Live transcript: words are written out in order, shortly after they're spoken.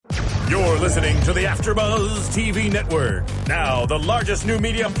You're listening to the AfterBuzz TV Network, now the largest new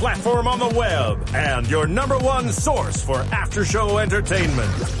media platform on the web, and your number one source for after-show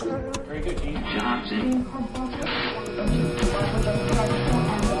entertainment. Very good, Dean Johnson.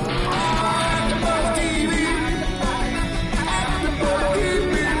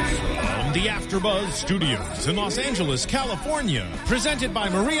 The AfterBuzz Studios in Los Angeles, California. Presented by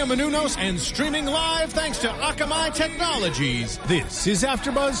Maria Menounos and streaming live thanks to Akamai Technologies. This is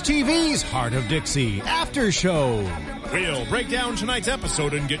AfterBuzz TV's Heart of Dixie After Show. We'll break down tonight's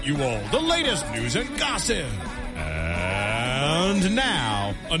episode and get you all the latest news and gossip. And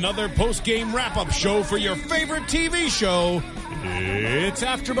now, another post-game wrap-up show for your favorite TV show. It's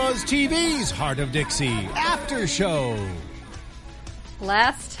AfterBuzz TV's Heart of Dixie After Show.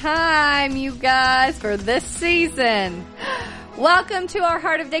 Last time, you guys, for this season. Welcome to our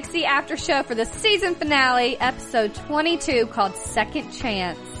Heart of Dixie after show for the season finale, episode 22, called Second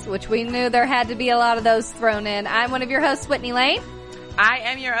Chance, which we knew there had to be a lot of those thrown in. I'm one of your hosts, Whitney Lane. I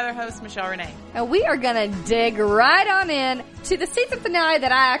am your other host, Michelle Renee. And we are going to dig right on in to the season finale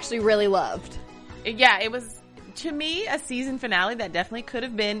that I actually really loved. Yeah, it was, to me, a season finale that definitely could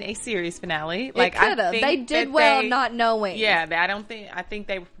have been a series finale. It could have. They did well not knowing. Yeah, I think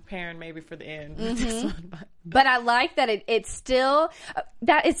they were preparing maybe for the end with this one. But I like that it's still,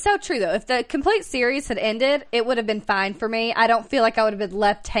 that it's so true though. If the complete series had ended, it would have been fine for me. I don't feel like I would have been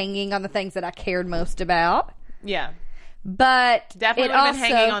left hanging on the things that I cared most about. Yeah. But definitely it would have also,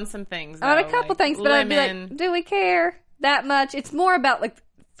 been hanging on some things. Though, on a couple things, but I'd be like, do we care that much? It's more about, like,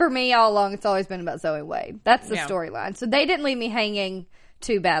 for me all along, it's always been about Zoe and Wade. That's the storyline. So they didn't leave me hanging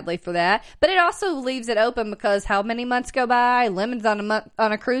too badly for that. But it also leaves it open because how many months go by? Lemon's on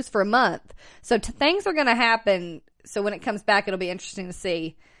a cruise for a month. So things are going to happen. So when it comes back, it'll be interesting to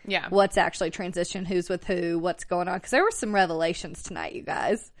see what's actually transitioned, who's with who, what's going on. Because there were some revelations tonight, you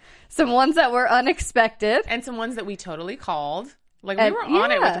guys. Some ones that were unexpected. And some ones that we totally called. Like, we were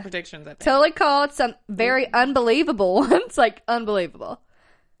on it with the predictions, I think. Totally called. Some very unbelievable ones. Like, unbelievable.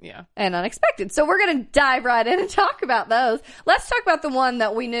 Yeah. And unexpected. So we're going to dive right in and talk about those. Let's talk about the one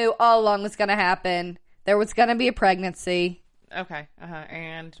that we knew all along was going to happen. There was going to be a pregnancy. Okay.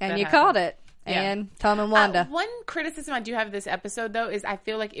 And you called it. Yeah. And Tom and Wanda. One criticism I do have of this episode, though, is I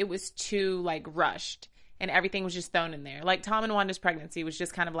feel like it was too, like, rushed. And everything was just thrown in there. Like, Tom and Wanda's pregnancy was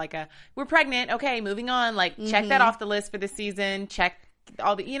just kind of like we're pregnant. Okay, moving on. Like, check that off the list for this season. Check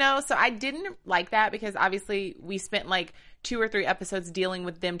all the, so I didn't like that because obviously we spent like 2 or 3 episodes dealing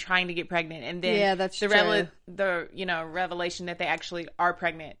with them trying to get pregnant, and then that's the true. revelation that they actually are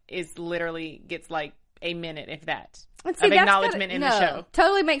pregnant is literally gets like a minute, if that, of acknowledgement in the show.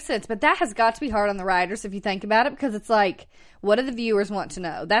 Totally makes sense, but that has got to be hard on the writers if you think about it, because it's like, what do the viewers want to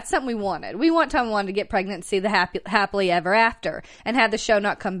know? That's something we wanted. We want Tom and Wanda to get pregnant and see the happily ever after, and have the show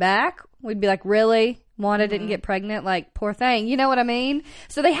not come back. We'd be like, really? Wanda didn't get pregnant? Like, poor thing. You know what I mean?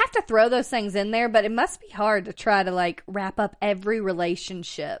 So they have to throw those things in there, but it must be hard to try to, like, wrap up every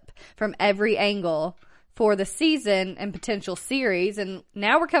relationship from every angle for the season and potential series. And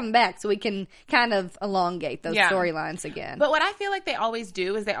now we're coming back, so we can kind of elongate those storylines again. But what I feel like they always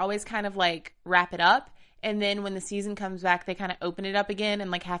do is they always kind of, like, wrap it up, and then when the season comes back, they kind of open it up again and,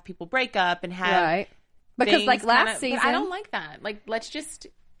 like, have people break up and have right. Because, like, last season... But I don't like that. Like, let's just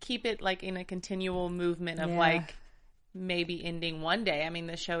keep it like in a continual movement of like maybe ending one day. I mean,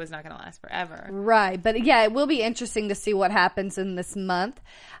 the show is not going to last forever. Right. But yeah, it will be interesting to see what happens in this month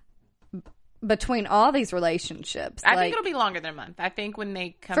between all these relationships. I think it'll be longer than a month. I think when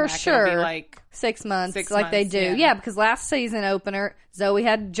they come for back, sure, it'll be like 6 months, 6 like months, they do. Yeah, because last season opener, Zoe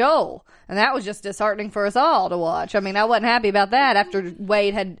had Joel, and that was just disheartening for us all to watch. I mean, I wasn't happy about that after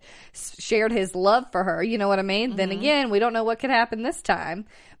Wade had shared his love for her. You know what I mean? Then again, we don't know what could happen this time.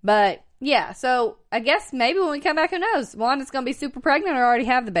 But yeah, so I guess maybe when we come back, who knows? Wanda's going to be super pregnant or already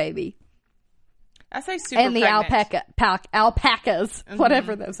have the baby. I say super and the pregnant. alpacas,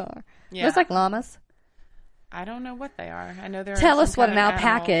 whatever those are. Yeah. Those like llamas. I don't know what they are. I know they're. Tell us what an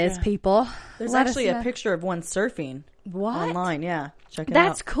alpaca is, people. There's actually a picture of one surfing online. Yeah, check it out.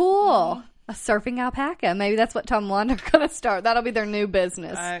 That's cool. A surfing alpaca. Maybe that's what Tom and Wanda are going to start. That'll be their new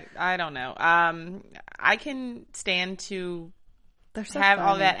business. I don't know. I can stand to have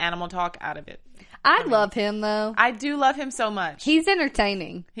all that animal talk out of it. I love him, though. I do love him so much. He's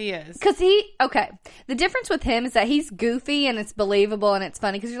entertaining. He is. Because the difference with him is that he's goofy and it's believable and it's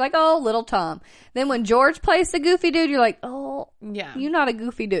funny because you're like, oh, little Tom. Then when George plays the goofy dude, you're like, oh, yeah, you're not a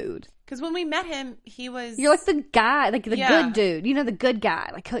goofy dude. Because when we met him, you're like the guy, like the good dude. You know, the good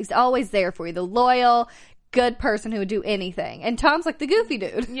guy. Like, he's always there for you. The loyal, good person who would do anything. And Tom's like the goofy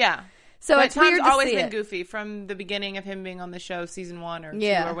dude. Yeah. So but it's Tom's weird to always see been it. goofy from the beginning of him being on the show, season 1 or 2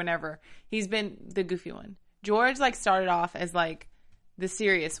 Yeah. or whenever. He's been the goofy one. George like started off as like the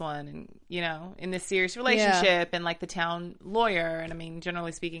serious one, and you know, in this serious relationship, and like the town lawyer. And I mean,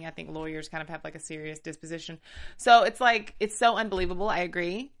 generally speaking, I think lawyers kind of have like a serious disposition. So it's like it's so unbelievable. I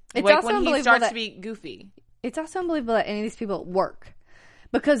agree. It's like also when he unbelievable starts that- to be goofy. It's also unbelievable that any of these people work.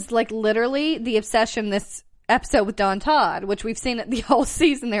 Because, like, literally, the obsession this episode with Don Todd, which we've seen it the whole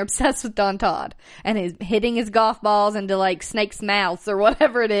season, they're obsessed with Don Todd. And he's hitting his golf balls into, like, snakes' mouths or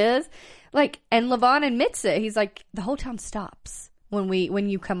whatever it is. Like, and Levon admits it. He's like, the whole town stops when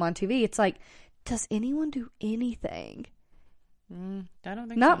you come on TV. It's like, does anyone do anything? I don't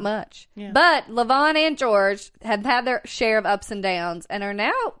think Not so. much. Yeah. But Levon and George have had their share of ups and downs and are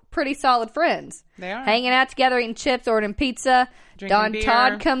now pretty solid friends. They are. Hanging out together, eating chips, ordering pizza. Drinking Don beer.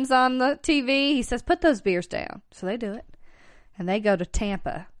 Todd comes on the TV. He says, put those beers down. So they do it. And they go to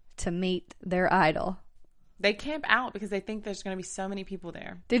Tampa to meet their idol. They camp out because they think there's going to be so many people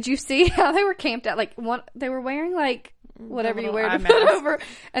there. Did you see how they were camped out? Like, they were wearing, like, whatever you little wear to eye put mask. over.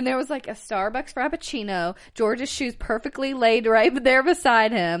 And there was, like, a Starbucks Frappuccino. George's shoes perfectly laid right there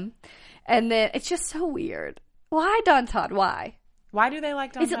beside him. And then it's just so weird. Why, Don Todd? Why? Why do they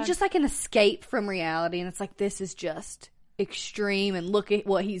like Don Is it Todd? just like an escape from reality? And it's like, this is just extreme. And look at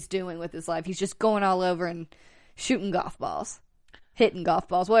what he's doing with his life. He's just going all over and shooting golf balls. Hitting golf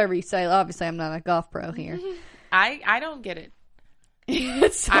balls, whatever you say. Obviously, I'm not a golf pro here. I don't get it.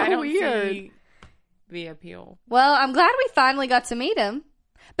 It's so I don't weird. see the appeal. Well, I'm glad we finally got to meet him.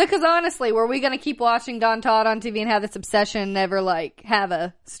 Because honestly, were we going to keep watching Don Todd on TV and have this obsession and never, like, have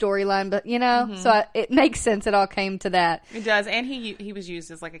a storyline? But, you know, so it makes sense it all came to that. It does, and he was used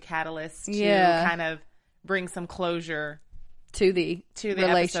as like a catalyst to Yeah. kind of bring some closure To the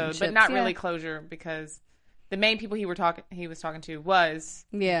episode, but not yeah. really closure because the main people he was talking to was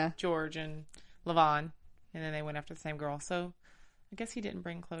Yeah. George and Levon, and then they went after the same girl. So I guess he didn't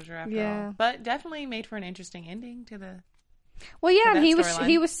bring closure after Yeah. all, but definitely made for an interesting ending to the. Well, yeah, For and that he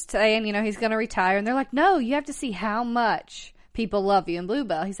storyline. was saying, you know, he's going to retire, and they're like, no, you have to see how much people love you in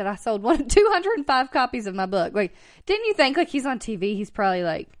Bluebell. He said, I sold 205 copies of my book. Like, didn't you think, like, he's on TV, he's probably,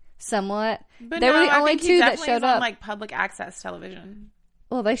 like, somewhat. But they no, were the I only think he two that definitely showed is on, up. like public access television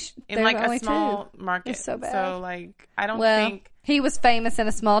Well, they in were like the a only small two. market. It's so bad. So like I don't Well, think. he was famous in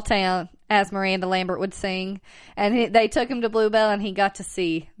a small town, as Miranda Lambert would sing, and they took him to Bluebell, and he got to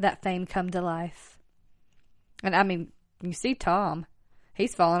see that fame come to life. And I mean, you see Tom,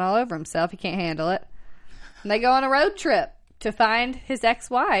 he's falling all over himself. He can't handle it. And they go on a road trip to find his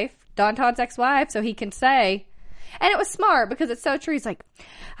ex-wife, Don Todd's ex-wife, so he can say. And it was smart because it's so true. He's like,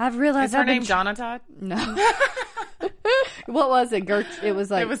 I've realized Is her I've been name Donna Todd? No. What was it? It was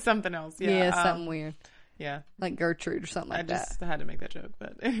like It was something else. Yeah, yeah, something weird, Yeah, like Gertrude or something I like that. just had to make that joke,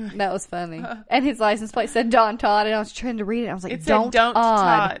 but anyway. That was funny. And his license plate said Don Todd, and I was trying to read it. I was like, It said don't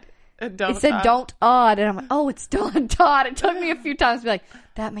odd. Todd. Don't It said Todd. don't odd, and I'm like, oh, it's Don Todd. It took me a few times to be like,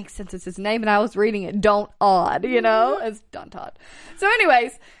 that makes sense. It's his name, and I was reading it don't odd, you know, it's Don Todd. So,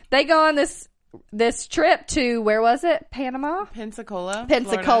 anyways, they go on this trip to, where was it? Panama,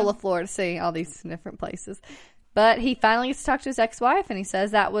 Pensacola, Florida. See all these different places. But he finally gets to talk to his ex-wife, and he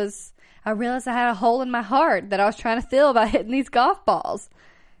says I realized I had a hole in my heart that I was trying to fill by hitting these golf balls.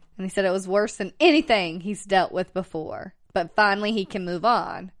 And he said it was worse than anything he's dealt with before. But finally he can move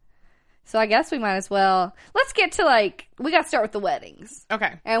on. So I guess we might as well, let's get to we got to start with the weddings.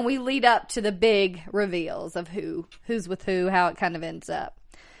 Okay. And we lead up to the big reveals of who's with who, how it kind of ends up.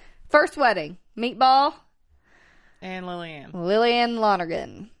 First wedding, Meatball, And Lillian.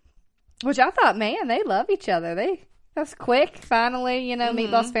 Lonergan. Which I thought, man, they love each other. That's quick. Finally, you know,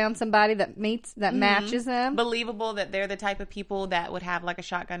 Meatball's found somebody that matches him. Believable that they're the type of people that would have like a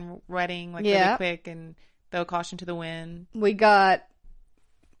shotgun wedding, like Yeah. really quick and throw caution to the wind. We got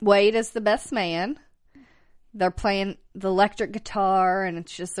Wade as the best man. They're playing the electric guitar, and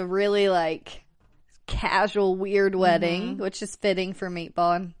it's just a really casual, weird wedding, which is fitting for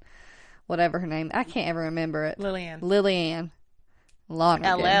Meatball and whatever her name. I can't ever remember it. Lillian.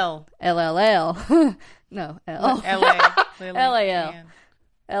 Lonergan. LL. LLL. No, L. LA. LAL.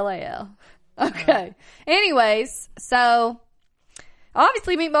 LAL. Okay. Anyways, so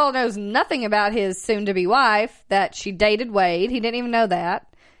obviously Meatball knows nothing about his soon-to-be wife, that she dated Wade. He didn't even know that.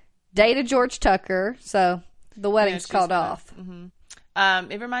 Dated George Tucker, so the wedding's she's called fine.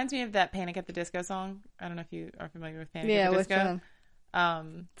 off. It reminds me of that Panic at the Disco song. I don't know if you are familiar with Panic Yeah, at the which Disco.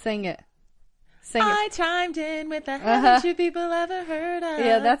 one? Sing it. Sing it. I chimed in with the haven't you people ever heard of?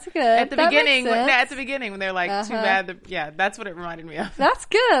 Yeah, that's good. At the That beginning, makes sense. at the beginning when they're like, too bad. That's what it reminded me of. That's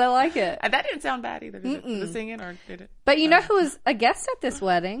good. I like it. That didn't sound bad either. Did it? The singing or did it? But you know who was a guest at this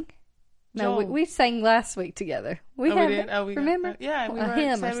wedding? No, we sang last week together. We did? Remember? Yeah, we a were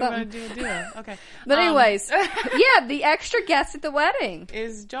hymn or we were something. going to do a duo. Okay. But anyways, yeah, the extra guest at the wedding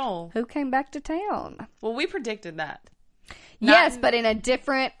is Joel, who came back to town. Well, we predicted that. Yes, but in a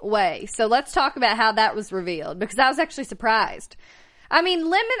different way. So let's talk about how that was revealed, because I was actually surprised. I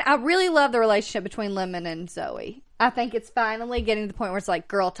mean, I really love the relationship between Lemon and Zoe. I think it's finally getting to the point where it's like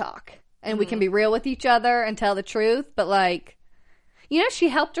girl talk. And we can be real with each other and tell the truth. But like, she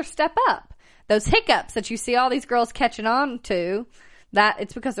helped her step up. Those hiccups that you see all these girls catching on to, that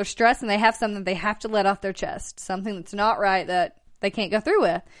it's because they're stressed and they have something they have to let off their chest. Something that's not right that they can't go through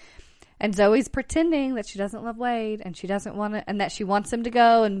with. And Zoe's pretending that she doesn't love Wade and she doesn't want to, and that she wants him to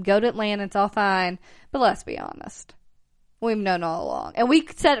go to Atlanta. It's all fine. But let's be honest. We've known all along. And we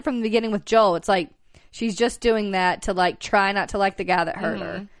said it from the beginning with Joel. It's like, she's just doing that to like try not to like the guy that hurt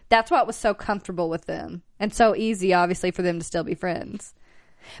her. That's why it was so comfortable with them. And so easy, obviously, for them to still be friends.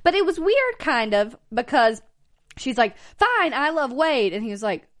 But it was weird, kind of, because she's like, fine, I love Wade. And he was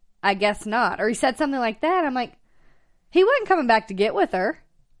like, I guess not. Or he said something like that. I'm like, he wasn't coming back to get with her.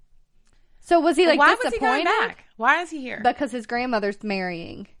 So was he like why disappointed? Was he coming back? Why is he here? Because his grandmother's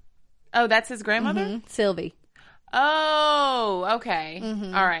marrying. Oh, that's his grandmother? Mm-hmm. Sylvie. Oh, okay.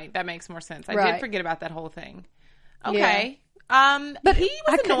 All right. That makes more sense. I did forget about that whole thing. Okay. Yeah. But he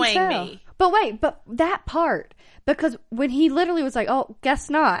was annoying me. But wait, that part, because when he literally was like, oh, guess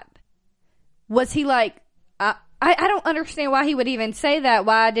not, was he like, I don't understand why he would even say that.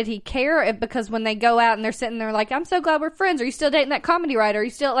 Why did he care? Because when they go out and they're sitting there like, I'm so glad we're friends. Are you still dating that comedy writer? Are you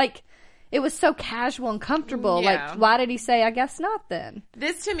still like, it was so casual and comfortable. Yeah. Like, why did he say, I guess not then?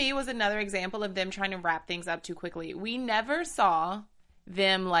 This to me was another example of them trying to wrap things up too quickly. We never saw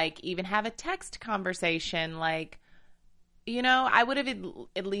them like even have a text conversation. Like, I would have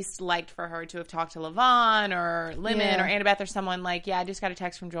at least liked for her to have talked to Levon or Lemon or Annabeth or someone like, I just got a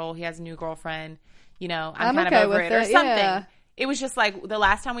text from Joel. He has a new girlfriend. I'm kind okay of over it or something. Yeah. It was just like the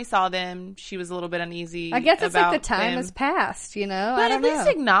last time we saw them, she was a little bit uneasy. I guess it's like the time has passed, But at least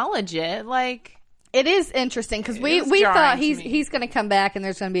acknowledge it. Like, it is interesting because we thought he's going to come back and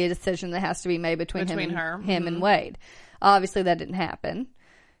there's going to be a decision that has to be made between him and Wade. Obviously, that didn't happen.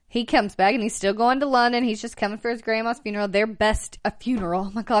 He comes back and he's still going to London. He's just coming for his grandma's funeral. A funeral.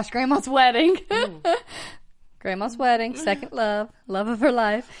 Oh my gosh, grandma's wedding. Grandma's wedding, second love of her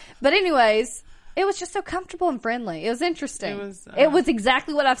life. But anyways, it was just so comfortable and friendly. It was interesting. It was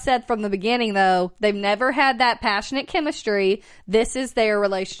exactly what I've said from the beginning, though. They've never had that passionate chemistry. This is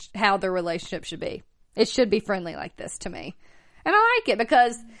how their relationship should be. It should be friendly like this to me. And I like it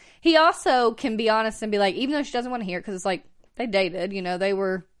because he also can be honest and be like, even though she doesn't want to hear it, because it's like, they dated, they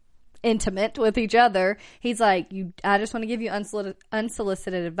were intimate with each other. He's like, I just want to give you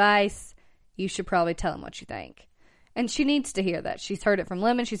unsolicited advice. You should probably tell him what you think. And she needs to hear that. She's heard it from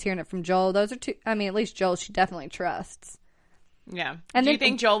Lemon. She's hearing it from Joel. Those are two. I mean, at least Joel, she definitely trusts. Yeah. And do you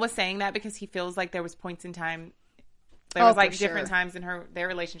think Joel was saying that because he feels like there was points in time, there was like different times in their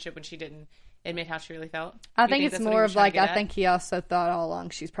relationship when she didn't admit how she really felt? I think it's more of like, I think he also thought all along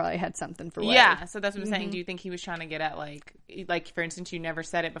she's probably had something for Wade. Yeah, so that's what I'm saying. Do you think he was trying to get at like for instance, you never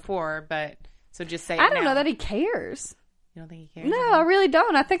said it before, but so just say it I don't now. know that he cares. You don't think he cares? No, I really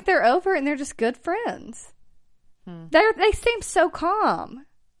don't. I think they're over it and they're just good friends. They seem so calm.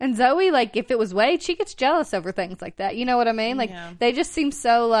 And Zoe, like, if it was Wade, she gets jealous over things like that. You know what I mean? Like, they just seem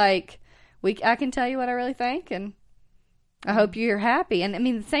so like, I can tell you what I really think, and I hope you're happy. And I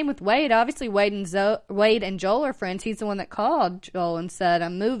mean, the same with Wade. Obviously, Wade and Joel are friends. He's the one that called Joel and said,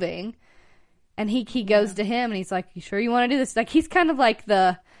 I'm moving. And he goes to him and he's like, you sure you want to do this? Like, he's kind of like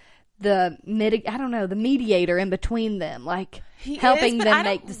the mediator in between them, like helping them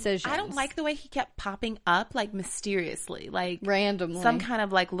make decisions. I don't like the way he kept popping up, like mysteriously, like randomly, some kind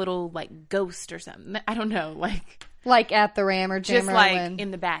of like little like ghost or something. I don't know, like at the Ram or Jim just like in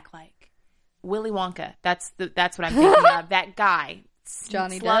the back, like Willy Wonka. That's what I'm thinking of. That guy,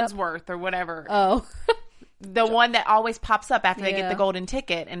 Johnny Slugsworth or whatever. Oh, the one that always pops up after they get the golden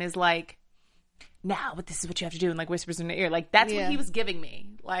ticket and is like, now, but this is what you have to do, and like whispers in their ear. Like, that's what he was giving me.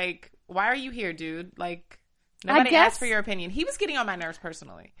 Like, why are you here, dude? Like, nobody asked for your opinion. He was getting on my nerves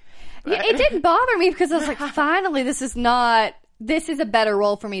personally. Yeah, it didn't bother me because I was like, finally, this is a better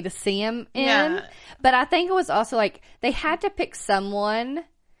role for me to see him in. Yeah. But I think it was also like, they had to pick someone,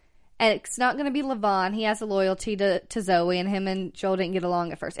 and it's not going to be Levon. He has a loyalty to Zoe, and him and Joel didn't get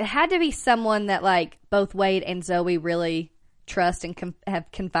along at first. It had to be someone that like both Wade and Zoe really trust and have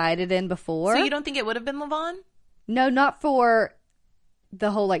confided in before. So you don't think it would have been Levon? No, not for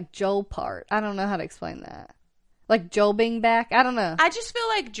the whole like Joel part. I don't know how to explain that. Like Joel being back? I don't know. I just feel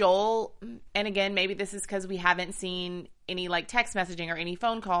like Joel, and again, maybe this is because we haven't seen any like text messaging or any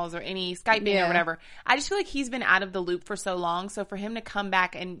phone calls or any Skyping or whatever. I just feel like he's been out of the loop for so long. So for him to come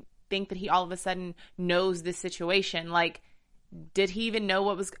back and think that he all of a sudden knows this situation, like, did he even know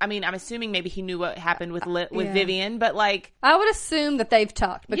what was? I mean, I'm assuming maybe he knew what happened with Vivian, but like, I would assume that they've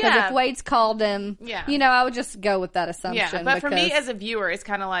talked because if Wade's called him, you know, I would just go with that assumption. Yeah, but for me as a viewer, it's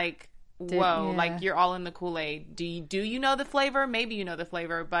kind of like, whoa, like you're all in the Kool-Aid. Do you know the flavor? Maybe you know the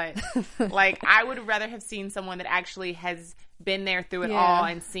flavor, but like I would rather have seen someone that actually has been there through it all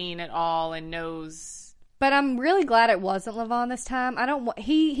and seen it all and knows. But I'm really glad it wasn't Levon this time. I don't want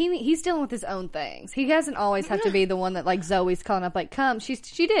he's dealing with his own things. He doesn't always have to be the one that like Zoe's calling up like, come. She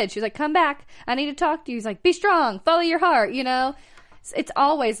did. She's like, come back. I need to talk to you. He's like, be strong. Follow your heart. You know, it's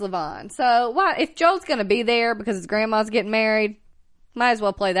always Levon. So why if Joel's gonna be there because his grandma's getting married, might as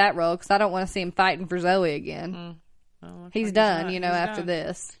well play that role because I don't want to see him fighting for Zoe again. Well, he's done. After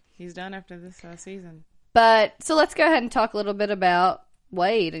this, he's done after this season. But so let's go ahead and talk a little bit about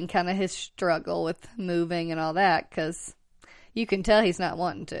Wade and kind of his struggle with moving and all that, because you can tell he's not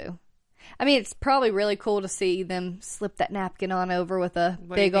wanting to. I mean, it's probably really cool to see them slip that napkin on over with a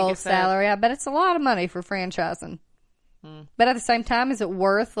big old salary. I bet it's a lot of money for franchising. But at the same time, is it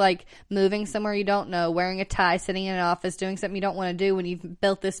worth like moving somewhere you don't know, wearing a tie, sitting in an office, doing something you don't want to do when you've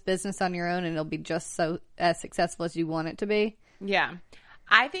built this business on your own and it'll be just so as successful as you want it to be? Yeah.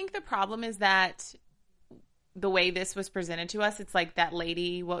 I think the problem is that the way this was presented to us, it's like that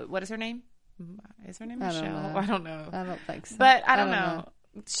lady. What is her name? Is her name Michelle? I don't know. I don't think so. But I don't know.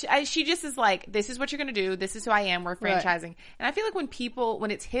 She just is like, this is what you're going to do. This is who I am. We're franchising. Right. And I feel like when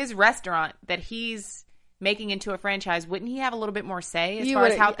it's his restaurant that he's making into a franchise, wouldn't he have a little bit more say as far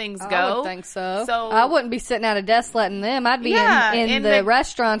as how things go? I would think so. I wouldn't be sitting at a desk letting them. I'd be in the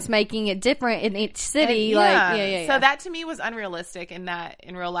restaurants making it different in each city. So that to me was unrealistic in that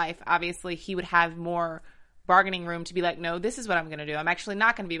in real life, obviously he would have more bargaining room to be like, no, this is what I'm going to do. I'm actually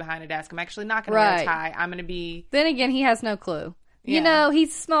not going to be behind a desk. I'm actually not going to wear a tie. I'm going to be... Then again, he has no clue. Yeah. You know, he's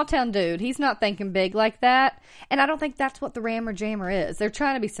a small town dude. He's not thinking big like that. And I don't think that's what the Rammer Jammer is. They're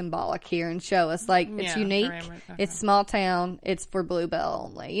trying to be symbolic here and show us, like, it's unique. It's small town. It's for Bluebell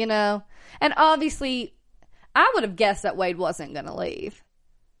only, you know? And obviously, I would have guessed that Wade wasn't going to leave.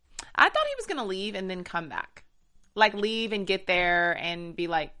 I thought he was going to leave and then come back. Like, leave and get there and be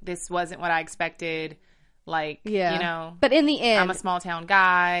like, this wasn't what I expected. Like, you know. But in the end, I'm a small town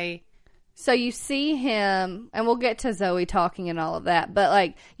guy. So you see him, and we'll get to Zoe talking and all of that, but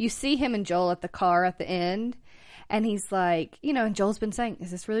like, you see him and Joel at the car at the end, and he's like, you know, and Joel's been saying, is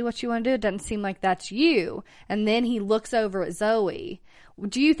this really what you want to do? It doesn't seem like that's you. And then he looks over at Zoe.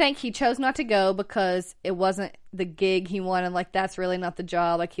 Do you think he chose not to go because it wasn't the gig he wanted, like that's really not the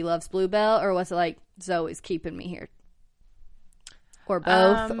job, like he loves Bluebell, or was it like, Zoe's keeping me here? Or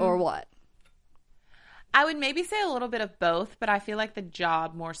both, or what? I would maybe say a little bit of both, but I feel like the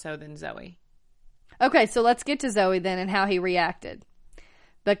job more so than Zoe. Okay, so let's get to Zoe then and how he reacted.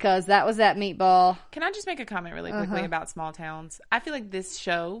 Because that was that meatball. Can I just make a comment really quickly about small towns? I feel like this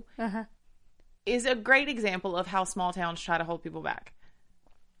show is a great example of how small towns try to hold people back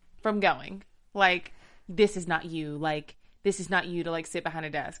from going. Like, this is not you. Like, this is not you to, like, sit behind a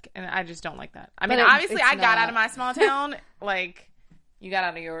desk. And I just don't like that. I mean, obviously, I got out of my small town. Like... You got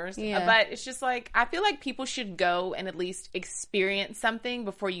out of yours. Yeah. But it's just like, I feel like people should go and at least experience something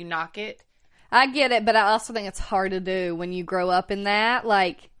before you knock it. I get it, but I also think it's hard to do when you grow up in that.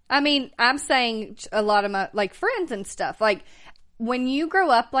 Like, I mean, I'm saying a lot of my, like, friends and stuff. Like, when you grow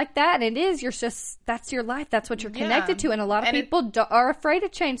up like that, and it is, you're just, that's your life. That's what you're connected to. And a lot of people are afraid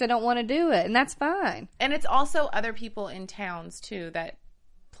of change. They don't want to do it. And that's fine. And it's also other people in towns, too, that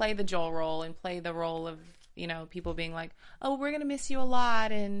play the Joel role and play the role of, you know, people being like, oh, we're going to miss you a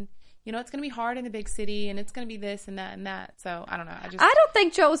lot. And, you know, it's going to be hard in the big city and it's going to be this and that and that. So, I don't know. I don't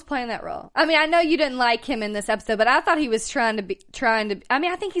think Joe was playing that role. I mean, I know you didn't like him in this episode, but I thought he was trying to, I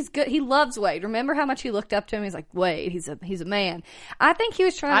mean, I think he's good. He loves Wade. Remember how much he looked up to him? He's like, Wade, he's a man. I think he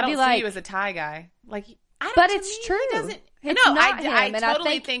was trying to be like. I don't see you as a tie guy. Like, but it's true. I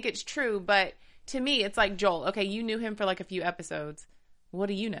totally think it's true. But to me, it's like, Joel, okay, you knew him for like a few episodes. What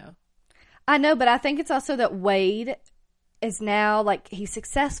do you know? I know, but I think it's also that Wade is now, like, he's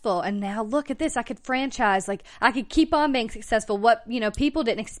successful, and now look at this, I could franchise, like, I could keep on being successful. What, you know, people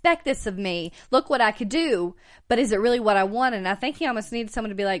didn't expect this of me. Look what I could do, but is it really what I wanted? And I think he almost needed someone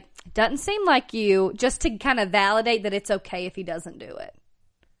to be like, doesn't seem like you, just to kind of validate that it's okay if he doesn't do it.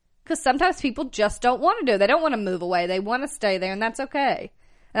 Because sometimes people just don't want to do it. They don't want to move away. They want to stay there, and that's okay.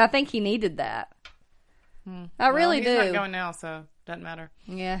 And I think he needed that. I really do. He's not going now, so doesn't matter.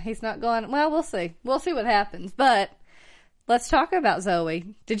 Yeah, he's not going. Well, we'll see. We'll see what happens. But let's talk about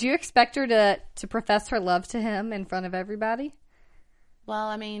Zoe. Did you expect her to profess her love to him in front of everybody? Well,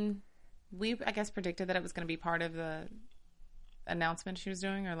 I mean, I guess predicted that it was going to be part of the announcement she was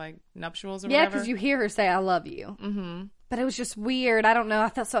doing, or like nuptials or whatever. Yeah, because you hear her say, I love you. Mm-hmm. But it was just weird. I don't know. I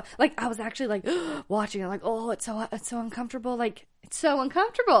felt so, like, I was actually like watching it like, oh, it's so uncomfortable. Like, it's so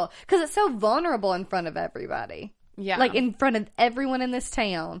uncomfortable because it's so vulnerable in front of everybody. Yeah. Like, in front of everyone in this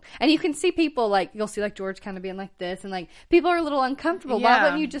town. And you can see people, like, you'll see, like, George kind of being like this. And, like, people are a little uncomfortable. Yeah. Why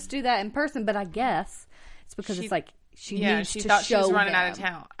wouldn't you just do that in person? But I guess it's because it's like, she needs to thought show she was running him. out of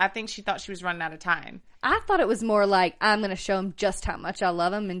town. I think she thought she was running out of time. I thought it was more like, I'm going to show him just how much I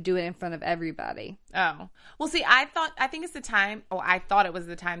love him and do it in front of everybody. Oh. Well, see, I think it's the time. Oh, I thought it was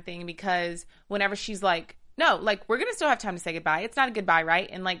the time thing because whenever she's like, no, like, we're going to still have time to say goodbye. It's not a goodbye, right?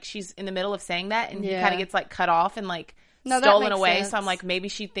 And, like, she's in the middle of saying that and he kind of gets, like, cut off and, like, stolen away. Sense. So I'm like, maybe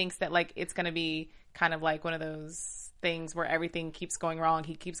she thinks that, like, it's going to be kind of like one of those things where everything keeps going wrong.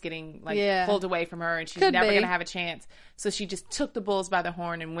 He keeps getting, like, pulled away from her and she's never going to have a chance. So she just took the bulls by the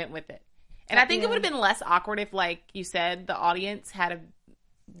horn and went with it. And I think it would have been less awkward if, like you said, the audience had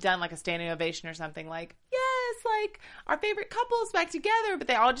done, like, a standing ovation or something. Like, yes, like, our favorite couple's back together. But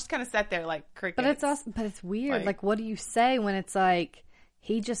they all just kind of sat there like crickets. But it's weird. Like, what do you say when it's like,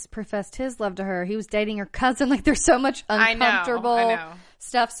 he just professed his love to her. He was dating her cousin. Like, there's so much uncomfortable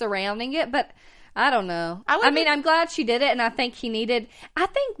stuff surrounding it. But I don't know. I'm glad she did it. And I think I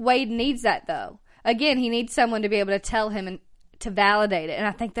think Wade needs that, though. Again, he needs someone to be able to tell him and to validate it. And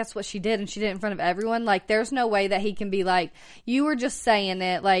I think that's what she did. And she did it in front of everyone. Like, there's no way that he can be like, you were just saying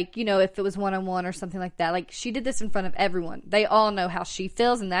it. Like, you know, if it was one-on-one or something like that. Like, she did this in front of everyone. They all know how she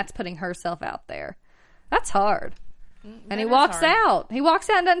feels. And that's putting herself out there. That's hard. And he walks out. He walks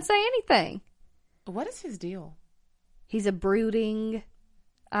out and doesn't say anything. What is his deal? He's a brooding,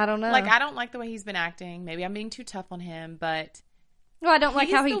 I don't know. Like, I don't like the way he's been acting. Maybe I'm being too tough on him, but... Well, I don't like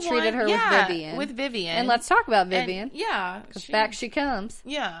how he treated her with Vivian. And let's talk about Vivian. Because back she comes.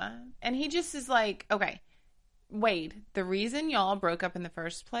 Yeah. And he just is like, okay, Wade, the reason y'all broke up in the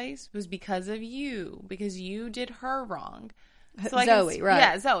first place was because of you. Because you did her wrong. So, like, Zoe, right.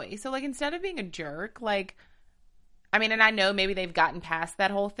 Yeah, Zoe. So, like, instead of being a jerk, like... I mean, and I know maybe they've gotten past that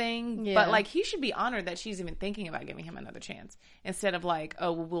whole thing, but, like, he should be honored that she's even thinking about giving him another chance instead of, like,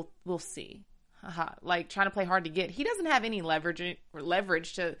 oh, well, we'll see. Like, trying to play hard to get. He doesn't have any leverage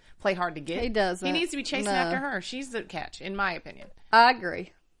to play hard to get. He doesn't. He needs to be chasing after her. She's the catch, in my opinion. I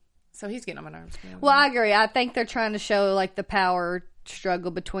agree. So he's getting on my nerves. Well, I agree. I think they're trying to show, like, the power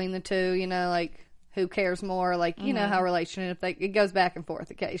struggle between the two, you know, like, who cares more, like, you know how relationship, like, it goes back and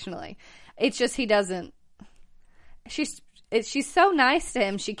forth occasionally. It's just he doesn't. She's so nice to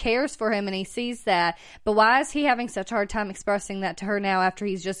him. She cares for him, and he sees that. But why is he having such a hard time expressing that to her now after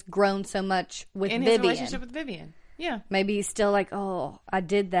he's just grown so much with Vivian? In his relationship with Vivian. Yeah. Maybe he's still like, oh, I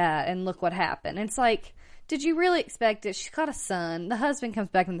did that, and look what happened. And it's like, did you really expect it? She's got a son. The husband comes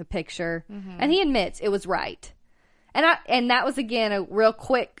back in the picture, and he admits it was right. And that was, again, a real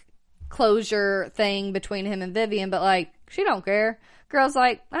quick closure thing between him and Vivian, but, like, she don't care. Girl's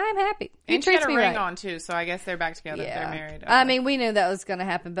like, I'm happy. And she had a ring on, too, so I guess they're back together. Yeah. They're married. Okay. I mean, we knew that was going to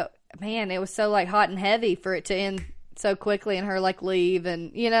happen, but, man, it was so, like, hot and heavy for it to end so quickly and her, like, leave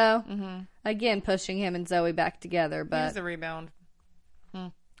and, you know, again, pushing him and Zoe back together. But he's the rebound.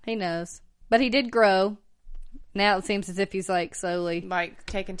 He knows. But he did grow. Now it seems as if he's, like, slowly. Like,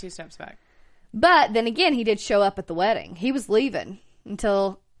 taking 2 steps back. But then again, he did show up at the wedding. He was leaving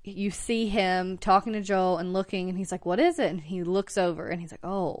until you see him talking to Joel and looking, and he's like, what is it? And he looks over, and he's like,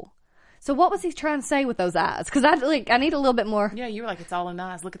 oh. So what was he trying to say with those eyes? Because I need a little bit more. Yeah, you were like, it's all in the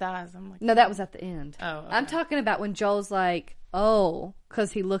eyes. Look at the eyes. I'm like, no, that was at the end. Oh, okay. I'm talking about when Joel's like, oh,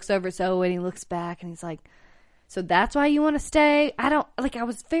 because he looks over at Zoe, and he looks back, and he's like, so that's why you want to stay? I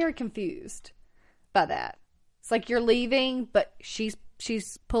was very confused by that. It's like you're leaving, but she's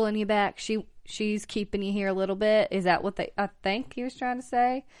pulling you back. She's keeping you here a little bit. Is that what I think he was trying to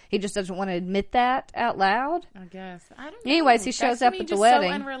say? He just doesn't want to admit that out loud. I guess. I don't know. Anyways, he shows up at the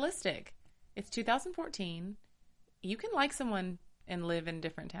wedding. So unrealistic. It's 2014. You can like someone and live in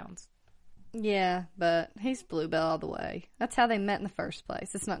different towns. Yeah, but he's Bluebell all the way. That's how they met in the first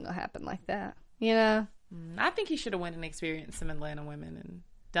place. It's not going to happen like that. You know? I think he should have went and experienced some Atlanta women and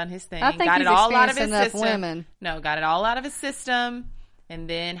done his thing. I think got he's it all out of his enough system. Women. No, got it all out of his system. And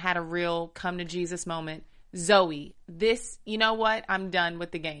then had a real come to Jesus moment. Zoe, you know what? I'm done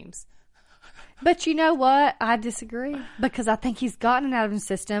with the games. But you know what? I disagree because I think he's gotten it out of his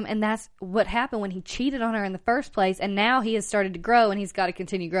system, and that's what happened when he cheated on her in the first place, and now he has started to grow, and he's got to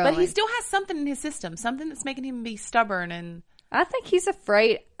continue growing. But he still has something in his system, something that's making him be stubborn and... I think he's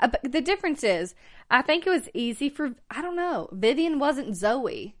afraid. But the difference is, I think it was easy for, I don't know, Vivian wasn't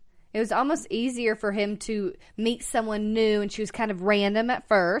Zoe. It was almost easier for him to meet someone new, and she was kind of random at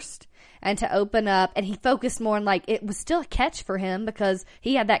first, and to open up, and he focused more on, like, it was still a catch for him because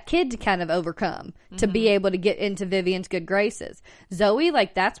he had that kid to kind of overcome to be able to get into Vivian's good graces. Zoe,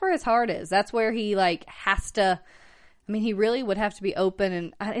 like, that's where his heart is. That's where he, like, has to, I mean, he really would have to be open,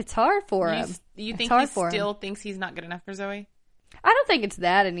 and it's hard for him. You think he still thinks he's not good enough for Zoe? I don't think it's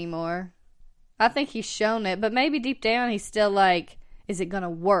that anymore. I think he's shown it, but maybe deep down he's still like, is it going to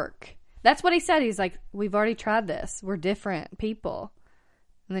work? That's what he said. He's like, we've already tried this. We're different people.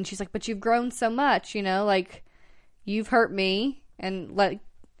 And then she's like, but you've grown so much, you know, like you've hurt me, and like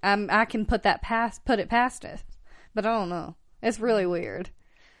I can put it past us. But I don't know. It's really weird.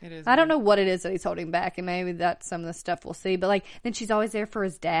 It is. I don't know what it is that he's holding back, and maybe that's some of the stuff we'll see. But like, then she's always there for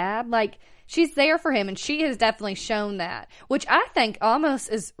his dad. Like, she's there for him, and she has definitely shown that, which I think almost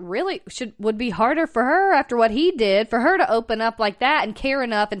is really would be harder for her after what he did, for her to open up like that and care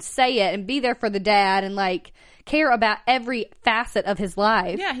enough and say it and be there for the dad and like care about every facet of his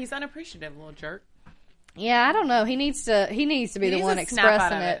life. Yeah, he's unappreciative, little jerk. Yeah, I don't know. He needs to be the one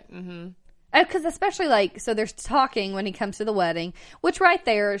expressing it. Mm-hmm. Because especially, like, so there's talking when he comes to the wedding, which right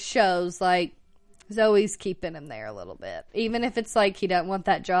there shows, like, Zoe's keeping him there a little bit. Even if it's like he doesn't want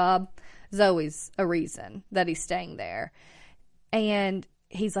that job, Zoe's a reason that he's staying there. And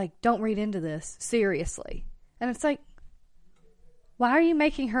he's like, don't read into this, seriously. And it's like, why are you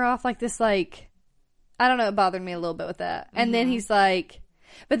making her off like this, like, I don't know, it bothered me a little bit with that. And then he's like,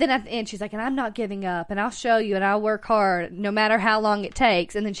 but then at the end, she's like, and I'm not giving up, and I'll show you, and I'll work hard, no matter how long it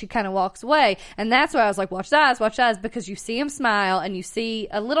takes. And then she kind of walks away. And that's why I was like, watch the eyes, because you see him smile, and you see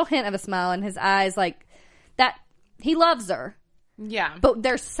a little hint of a smile in his eyes, like, that he loves her. Yeah. But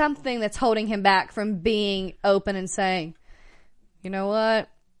there's something that's holding him back from being open and saying, you know what?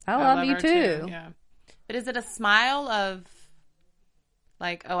 I love you too. Yeah. But is it a smile of,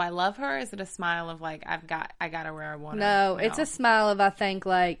 like, oh, I love her? Is it a smile of, like, I got her where I want her? No, it's a smile of, I think,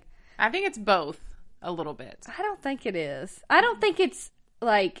 like... I think it's both a little bit. I don't think it is. I don't think it's,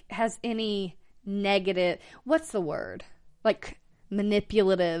 like, has any negative... What's the word? Like,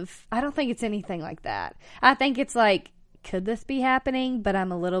 manipulative. I don't think it's anything like that. I think it's like, could this be happening? But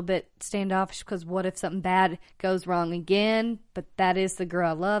I'm a little bit standoffish because what if something bad goes wrong again? But that is the girl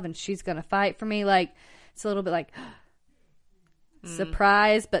I love, and she's going to fight for me. Like, it's a little bit like...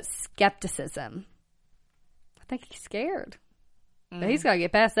 surprise, but skepticism. I think he's scared. But he's got to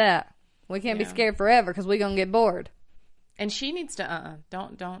get past that. We can't be scared forever because we're going to get bored. And she needs to,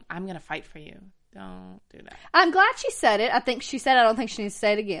 don't, I'm going to fight for you. Don't do that. I'm glad she said it. I think she said it. I don't think she needs to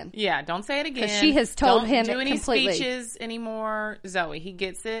say it again. Yeah, don't say it again. Because she has told him don't do any completely. speeches anymore. Zoe, he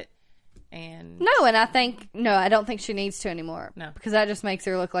gets it. And no, and I don't think she needs to anymore. No. Because that just makes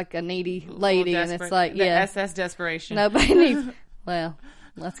her look like a needy lady, and it's like, the yeah. SS desperation. Nobody needs... Well,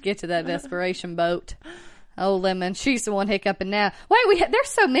 let's get to that desperation boat. Oh, Lemon. She's the one hiccuping now. Wait, there's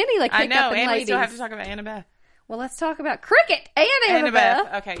so many, like, hiccuping I know, and ladies. we still have to talk about Annabeth. Well, let's talk about Cricket and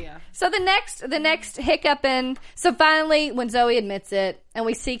Annabeth. Okay, yeah. So the next hiccuping... So finally, when Zoe admits it, and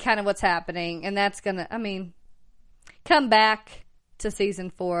we see kind of what's happening, and that's gonna, I mean, come back to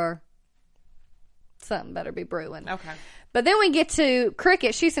season 4... Something better be brewing. Okay. But then we get to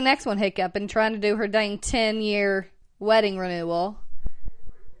Cricket. She's the next one hiccuping, trying to do her dang 10-year wedding renewal.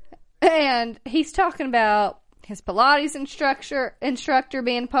 And he's talking about his Pilates instructor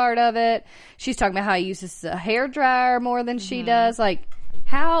being part of it. She's talking about how he uses a hairdryer more than she does. Like,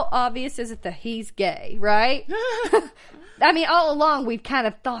 how obvious is it that he's gay, right? I mean, all along we've kind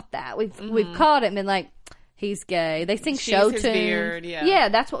of thought that. We've called it and been like, he's gay. They sing show tunes. Beard, yeah. Yeah,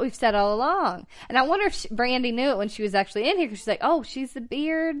 that's what we've said all along. And I wonder if Brandy knew it when she was actually in here, because she's like, oh, she's the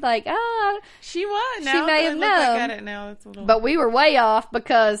beard. Like, she was. She may have known. Look at it now. It's a little... But we were way off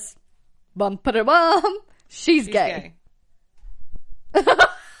because, bum-pa-da-bum, she's gay.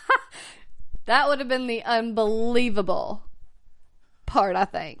 That would have been the unbelievable part, I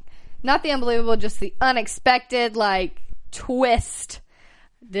think. Not the unbelievable, just the unexpected, like, twist.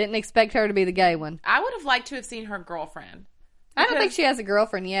 Didn't expect her to be the gay one. I would have liked to have seen her girlfriend. I don't think she has a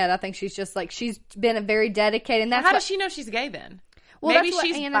girlfriend yet. I think she's just like, she's been a very dedicated. And that's how does she know she's gay then? Well, maybe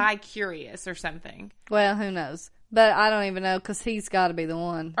she's bi-curious or something. Well, who knows? But I don't even know, because he's got to be the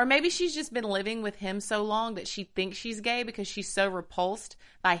one. Or maybe she's just been living with him so long that she thinks she's gay because she's so repulsed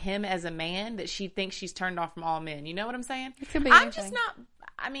by him as a man that she thinks she's turned off from all men. You know what I'm saying? It could be I'm anything. just not,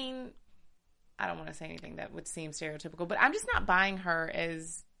 I mean, I don't want to say anything that would seem stereotypical, but I'm just not buying her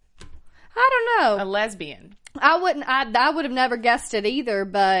as I don't know. a lesbian. I would have never guessed it either,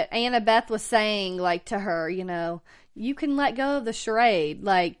 but Annabeth was saying, like, to her, you know, you can let go of the charade.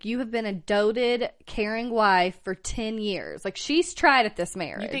 Like, you have been a doted, caring wife for 10 years. Like, she's tried at this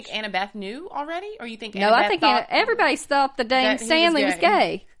marriage. You think Annabeth knew already? Or you think No, Annabeth I think everybody thought the dang Stanley was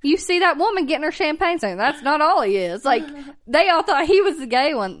gay. You see that woman getting her champagne saying, that's not all he is. Like, they all thought he was the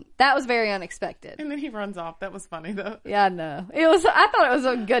gay one. That was very unexpected. And then he runs off. That was funny, though. Yeah, I know. I thought it was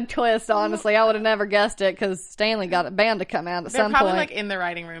a good twist, honestly. I would have never guessed it because Stanley got it bound to come out at some point. They're probably, like, in the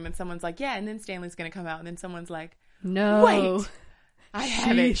writing room and someone's like, yeah, and then Stanley's going to come out. And then someone's like, no. Wait. I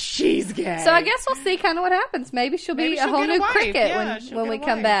have it. She's gay. So I guess we'll see kind of what happens. Maybe she'll be a whole new cricket when we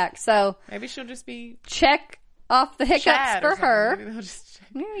come back. So maybe she'll just be check off the hiccups for her. Maybe they'll just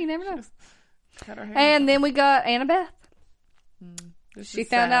yeah, you never know. And then we got Annabeth. She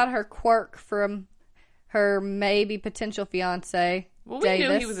found out her quirk from her maybe potential fiance. Well, we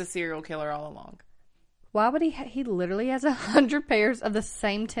knew he was a serial killer all along. Why would he literally has 100 pairs of the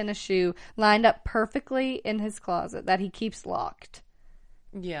same tennis shoe lined up perfectly in his closet that he keeps locked.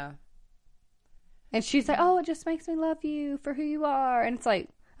 Yeah. And she's like, oh, it just makes me love you for who you are. And it's like,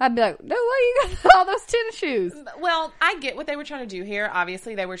 I'd be like, no, why you got all those tennis shoes? Well, I get what they were trying to do here.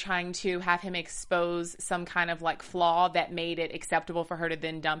 Obviously, they were trying to have him expose some kind of, like, flaw that made it acceptable for her to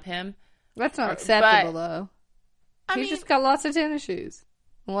then dump him. That's not acceptable, though. He's just got lots of tennis shoes.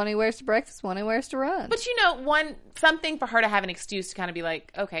 One he wears to breakfast, one he wears to run. But, you know, something for her to have an excuse to kind of be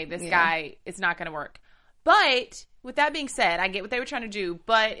like, okay, this guy, it's not going to work. But, with that being said, I get what they were trying to do,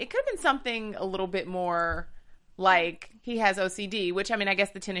 but it could have been something a little bit more like he has OCD, which, I mean, I guess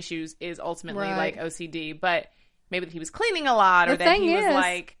the tennis shoes is ultimately like OCD, but maybe that he was cleaning a lot or that he was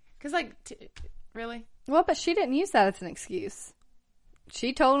like, because like, really? Well, but she didn't use that as an excuse.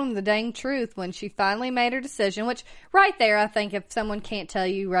 She told him the dang truth when she finally made her decision, which right there, I think if someone can't tell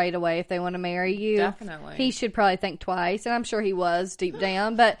you right away if they want to marry you, definitely, he should probably think twice. And I'm sure he was deep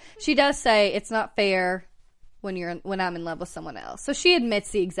down, but she does say it's not fair when I'm in love with someone else. So she admits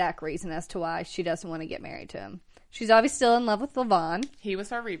the exact reason as to why she doesn't want to get married to him. She's obviously still in love with Levon. He was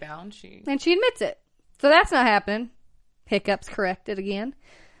her rebound. And she admits it. So that's not happening. Hiccups corrected again.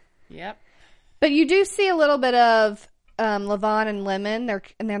 Yep. But you do see a little bit of Levon and Lemon,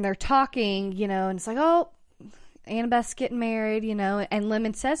 they're talking, you know, and it's like, oh, Annabeth's getting married, you know, and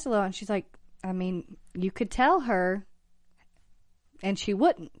Lemon says to Levon, she's like, I mean, you could tell her, and she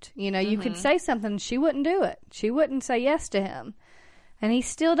wouldn't, you know, you could say something, and she wouldn't do it. She wouldn't say yes to him, and he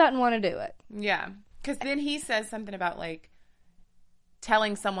still doesn't want to do it. Yeah, because then he says something about, like,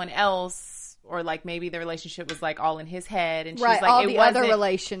 telling someone else, or, like, maybe the relationship was, like, all in his head. And she's like, all the other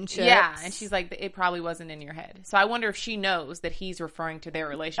relationships. Yeah, and she's like, it probably wasn't in your head. So I wonder if she knows that he's referring to their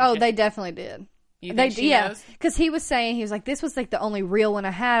relationship. Oh, they definitely did. You think she knows? Because he was saying, he was like, this was, like, the only real one I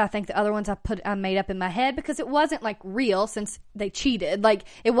had. I think the other ones I made up in my head because it wasn't, like, real since they cheated. Like,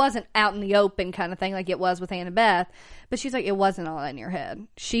 it wasn't out in the open kind of thing like it was with Annabeth. But she's like, it wasn't all in your head.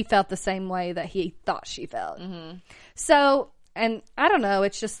 She felt the same way that he thought she felt. Mm-hmm. So... And I don't know,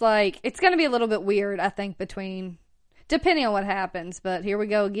 it's just like, it's going to be a little bit weird, I think, depending on what happens. But here we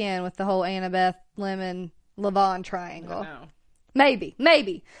go again with the whole Annabeth, Lemon, Levon triangle. Maybe.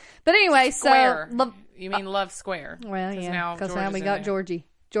 But anyway, Square. So. You mean Love Square. Well, yeah, because now we got Georgie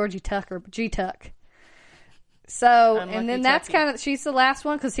Tucker, G-Tuck. So, unlucky and then that's kind of, she's the last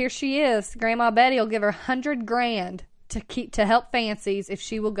one, because here she is. Grandma Betty will give her $100,000 to help Fancies if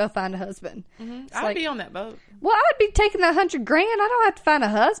she will go find a husband. Mm-hmm. I'd be on that boat. Well, I'd be taking that $100,000. I don't have to find a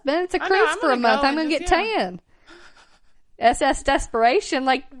husband. It's a cruise for a month. I'm going to get tan. SS Desperation.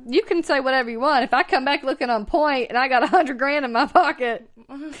 Like, you can say whatever you want. If I come back looking on point and I got $100,000 in my pocket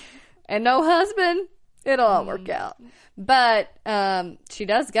and no husband, it'll all work out. But she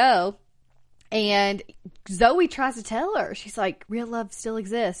does go. And Zoe tries to tell her. She's like, real love still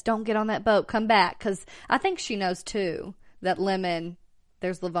exists. Don't get on that boat. Come back. Because I think she knows, too, that Lemon,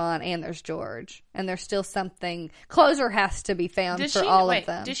 there's Levon, and there's George. And there's still something. Closure has to be found for all of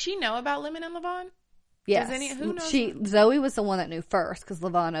them. Does she know about Lemon and Levon? Yes. Who knows? Zoe was the one that knew first because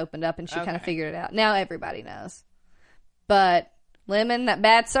Levon opened up and she kind of figured it out. Now everybody knows. But Lemon, that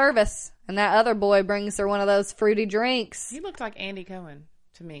bad service. And that other boy brings her one of those fruity drinks. He looked like Andy Cohen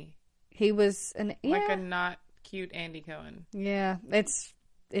to me. He was like a not cute Andy Cohen. Yeah, it's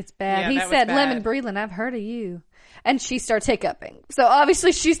bad. He said, Lemon Breland, I've heard of you. And she starts hiccuping. So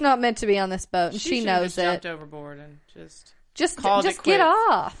obviously she's not meant to be on this boat, and she knows it. Jumped overboard and just get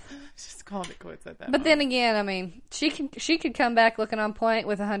off. Just called it quits at that But moment. then again, I mean, she could come back looking on point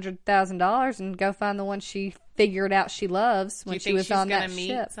with $100,000 and go find the one she figured out she loves when she was on that ship. Do you think she's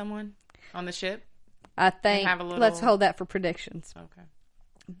going to meet someone? on the ship. I think have a little- let's hold that for predictions. Okay.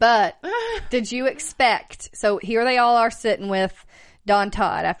 But did you expect? So here they all are sitting with Don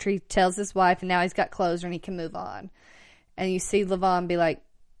Todd after he tells his wife, and now he's got closure and he can move on. And you see Levon be like,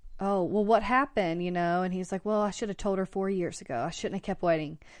 "Oh, well, what happened?" You know, and he's like, "Well, I should have told her 4 years ago. I shouldn't have kept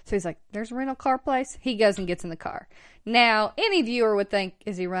waiting." So he's like, "There's a rental car place." He goes and gets in the car. Now, any viewer would think,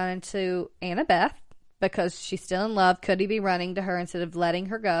 is he running to Annabeth because she's still in love? Could he be running to her instead of letting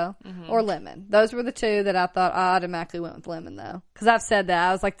her go? Or Lemon? Those were the two that I thought I automatically went with Lemon, though. Because I've said that.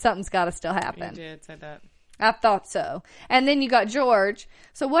 I was like, something's got to still happen. You did say that. I thought so. And then you got George.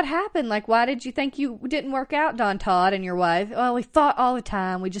 So what happened? Like, why did you think you didn't work out, Don Todd and your wife? Well, we fought all the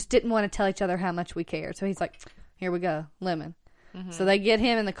time. We just didn't want to tell each other how much we cared. So he's like, here we go, Lemon. So they get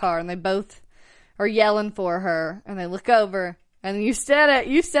him in the car, and they both are yelling for her. And they look over, and you said it.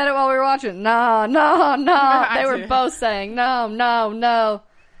 You said it while we were watching. No, no, no. They were both saying, no, no, no.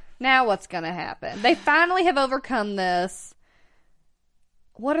 Now what's going to happen? They finally have overcome this.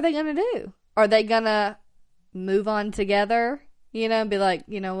 What are they going to do? Are they going to move on together, you know, and be like,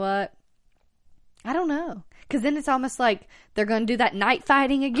 you know what? I don't know. Because then it's almost like they're going to do that night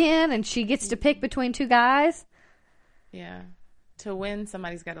fighting again, and she gets to pick between two guys. Yeah. To win,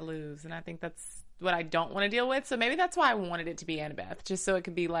 somebody's got to lose. And I think that's what I don't want to deal with. So maybe that's why I wanted it to be Annabeth. Just so it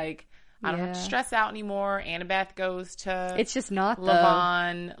could be like, I don't have to stress out anymore. Annabeth goes to It's just not,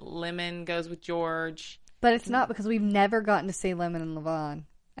 Levon. Lemon goes with George. But it's not, because we've never gotten to see Lemon and Levon.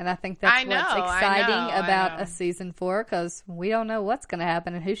 And I think that's what's exciting about a season 4, because we don't know what's going to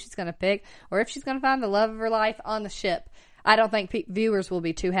happen and who she's going to pick, or if she's going to find the love of her life on the ship. I don't think viewers will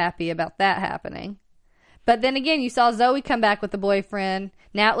be too happy about that happening. But then again, you saw Zoe come back with the boyfriend.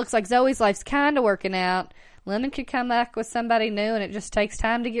 Now it looks like Zoe's life's kind of working out. Lemon could come back with somebody new, and it just takes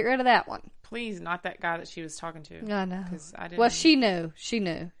time to get rid of that one. Please, not that guy that she was talking to. I know. I didn't, well, she knew. She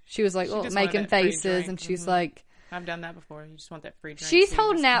knew. She was like, making faces, and she's like... I've done that before. You just want that free drink. She's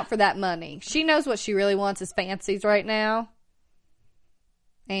holding out for that money. She knows what she really wants is fancies right now.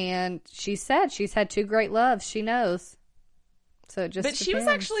 And she said she's had 2 great loves. She knows. So it just But she was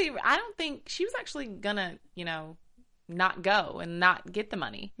actually, I don't think, she was actually gonna, you know, not go and not get the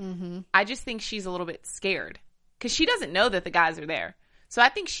money. Mm-hmm. I just think she's a little bit scared. Because she doesn't know that the guys are there. So I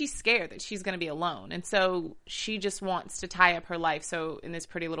think she's scared that she's going to be alone. And so she just wants to tie up her life so in this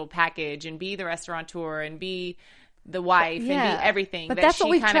pretty little package and be the restaurateur and be the wife and be everything. But that's what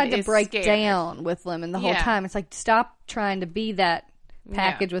we've tried to break down with Lemon the whole time. It's like, stop trying to be that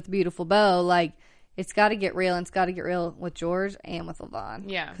package with a beautiful bow. Like, it's got to get real, and it's got to get real with George and with Levon.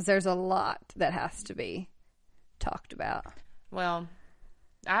 Yeah. Because there's a lot that has to be talked about. Well,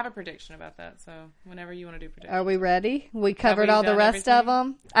 I have a prediction about that, so whenever you want to do predictions. Are we ready? We covered all the rest of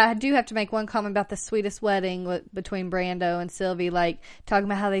them. I do have to make one comment about the sweetest wedding between Brando and Sylvie, like talking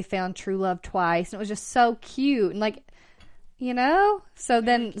about how they found true love twice, and it was just so cute, and like, you know. So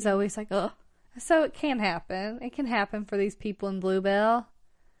then Zoe's like, "Oh, so it can happen. It can happen for these people in Bluebell."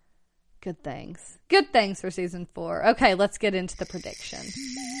 Good things. Good things for season 4. Okay, let's get into the prediction.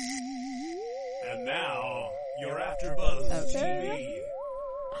 And now your AfterBuzz TV.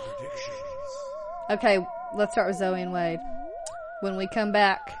 Okay, let's start with Zoe and Wade. When we come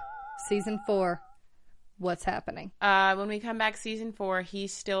back, season 4, what's happening? When we come back, season 4,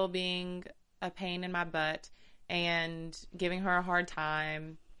 he's still being a pain in my butt and giving her a hard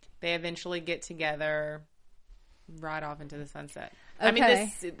time. They eventually get together, ride off into the sunset. Okay. I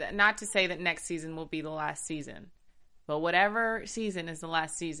mean, not to say that next season will be the last season, but whatever season is the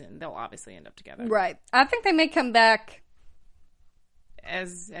last season, they'll obviously end up together. Right. I think they may come back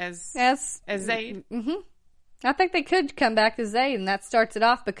as Zayd. Mm-hmm. I think they could come back as Zayd, and that starts it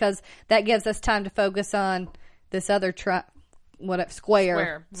off because that gives us time to focus on this other square.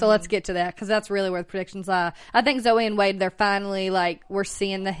 Mm-hmm. So let's get to that because that's really where the predictions lie. I think Zoe and Wade, they're finally like, we're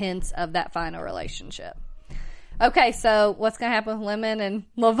seeing the hints of that final relationship. Okay, so what's going to happen with Lemon and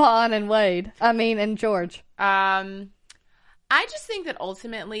Levon and Wade? I mean, and George. I just think that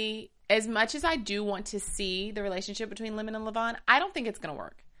ultimately, as much as I do want to see the relationship between Lemon and Levon, I don't think it's going to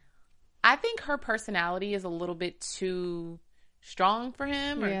work. I think her personality is a little bit too strong for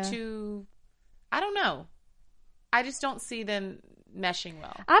him or too, I don't know. I just don't see them meshing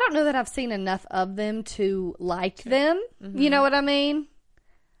well. I don't know that I've seen enough of them to like them. Mm-hmm. You know what I mean?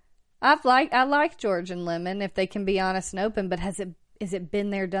 I like George and Lemon if they can be honest and open, but has it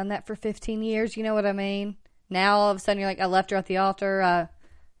been there, done that for 15 years? You know what I mean? Now all of a sudden you're like, I left her at the altar.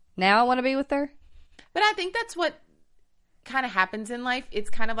 Now I want to be with her. But I think that's what kind of happens in life.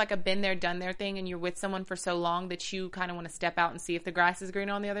 It's kind of like a been there, done there thing, and you're with someone for so long that you kind of want to step out and see if the grass is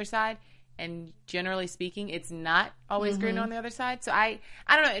greener on the other side. And generally speaking, it's not always green on the other side. So I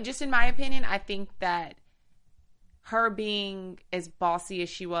don't know. Just in my opinion, I think that her being as bossy as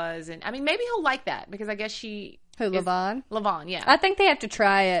she was, and I mean, maybe he'll like that because I guess Lavon? Lavon, yeah. I think they have to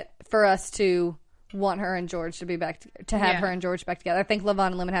try it for us to want her and George to be back, to have her and George back together. I think Lavon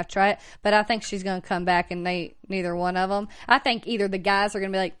and Lemon have to try it, but I think she's going to come back and neither one of them. I think either the guys are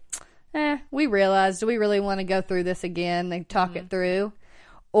going to be like, we realized, do we really want to go through this again? They talk it through.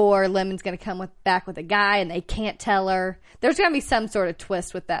 Or Lemon's going to come back with a guy and they can't tell her. There's going to be some sort of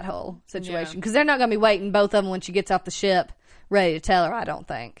twist with that whole situation. Because they're not going to be waiting, both of them, when she gets off the ship, ready to tell her, I don't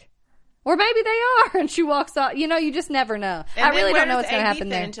think. Or maybe they are, and she walks off. You know, you just never know. And I really don't know what's going to happen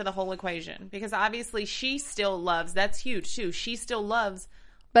there. there. Into the whole equation. Because obviously she still loves, that's huge too, she still loves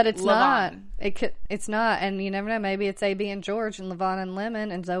But it's Lavon. not. It's not. And you never know. Maybe it's AB and George and Lavon and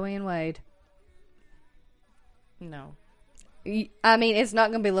Lemon and Zoe and Wade. No. I mean, it's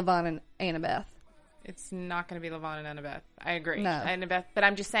not going to be Lavon and Annabeth. It's not going to be Lavon and Annabeth. I agree. No. Annabeth, but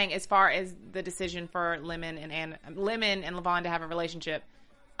I'm just saying, as far as the decision for Lemon and Lavon to have a relationship,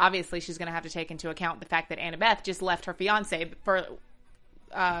 obviously she's going to have to take into account the fact that Annabeth just left her fiance for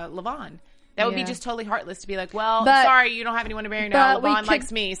Lavon. That would be just totally heartless to be like, well, sorry, you don't have anyone to marry now. Lavon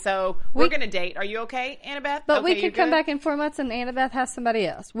likes me, so we're going to date. Are you okay, Annabeth? But okay, we could come back in 4 months and Annabeth has somebody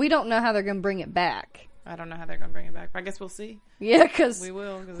else. We don't know how they're going to bring it back. I don't know how they're going to bring it back, but I guess we'll see. Yeah, because we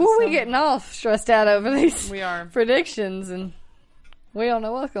will. We're getting all stressed out over these we are. predictions, and we don't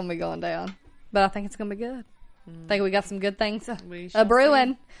know what's going to be going down. But I think it's going to be good. I think we got some good things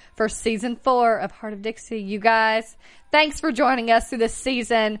brewing for season 4 of Heart of Dixie. You guys, thanks for joining us through this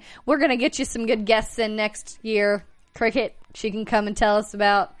season. We're going to get you some good guests in next year. Cricket, she can come and tell us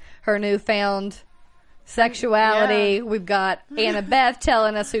about her newfound sexuality. Yeah. We've got Annabeth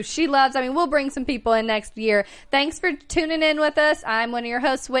telling us who she loves. I mean, we'll bring some people in next year. Thanks for tuning in with us. I'm one of your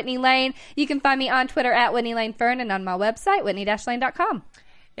hosts, Whitney Lane. You can find me on Twitter at Whitney Lane Fern and on my website, whitney-lane.com.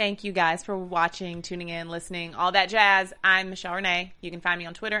 Thank you guys for watching, tuning in, listening, all that jazz. I'm Michelle Renee. You can find me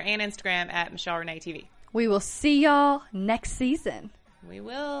on Twitter and Instagram at Michelle Renee TV. We will see y'all next season. We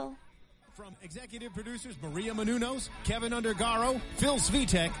will. From executive producers Maria Menounos, Kevin Undergaro, Phil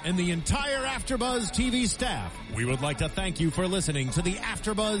Svitek, and the entire AfterBuzz TV staff, we would like to thank you for listening to the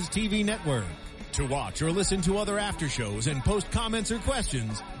AfterBuzz TV network. To watch or listen to other after shows and post comments or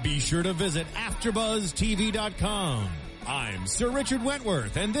questions, be sure to visit AfterBuzzTV.com. I'm Sir Richard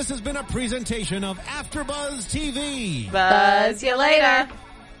Wentworth, and this has been a presentation of AfterBuzz TV. Buzz you later.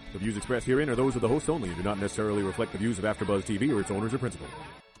 The views expressed herein are those of the hosts only and do not necessarily reflect the views of AfterBuzz TV or its owners or principals.